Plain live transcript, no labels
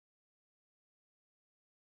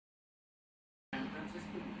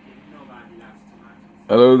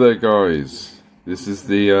Hello there guys, this is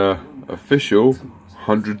the official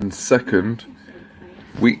 102nd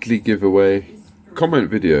weekly giveaway comment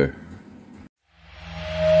video.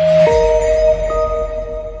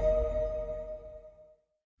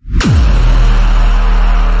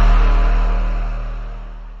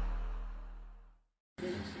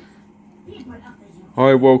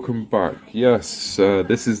 Hi, welcome back. Yes,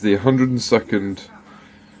 this is the 102nd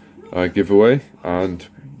giveaway, and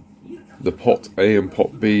the pot A and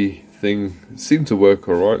pot B thing seemed to work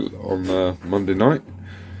alright on Monday night.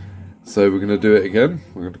 So we're going to do it again.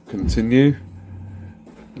 We're going to continue.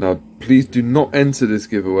 Now, please do not enter this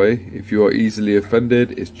giveaway if you are easily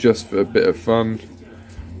offended. It's just for a bit of fun.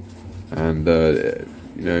 And,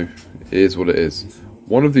 you know, it is what it is.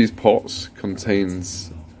 One of these pots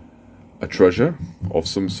contains a treasure of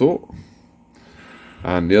some sort.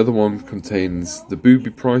 And the other one contains the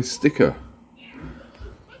booby prize sticker.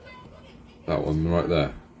 That one right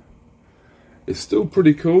there. It's still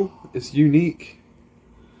pretty cool. It's unique.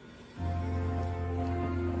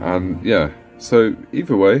 And yeah, so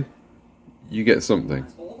either way, you get something.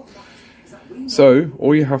 So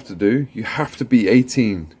all you have to do, you have to be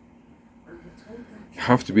 18. You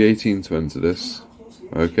have to be 18 to enter this.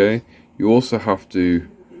 Okay? You also have to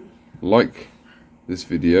like this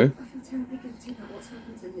video.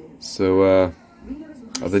 So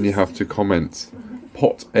and then you have to comment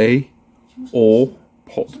pot A or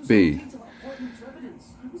pot B.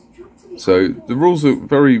 So the rules are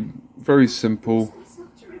very, very simple,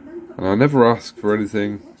 and I never ask for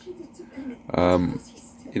anything.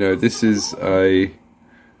 You know, this is a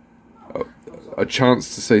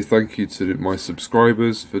chance to say thank you to my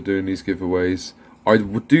subscribers for doing these giveaways. I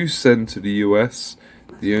do send to the US.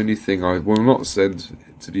 The only thing I will not send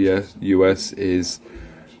to the US is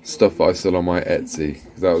stuff that I sell on my Etsy.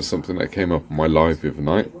 That was something that came up on my live the other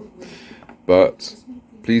night. But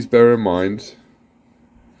please bear in mind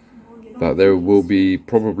that there will be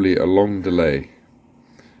probably a long delay.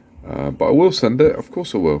 But I will send it, of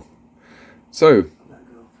course I will. So,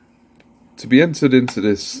 to be entered into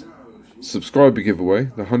this subscriber giveaway,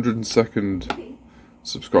 the 102nd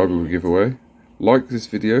subscriber giveaway, like this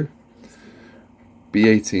video, be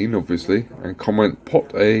 18 obviously, and comment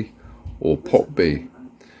pot A or pot B.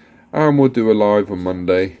 And we'll do a live on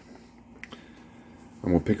Monday,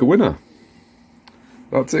 and we'll pick a winner.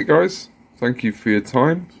 That's it guys, thank you for your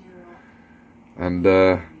time, and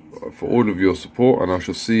for all of your support, and I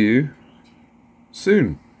shall see you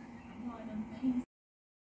soon.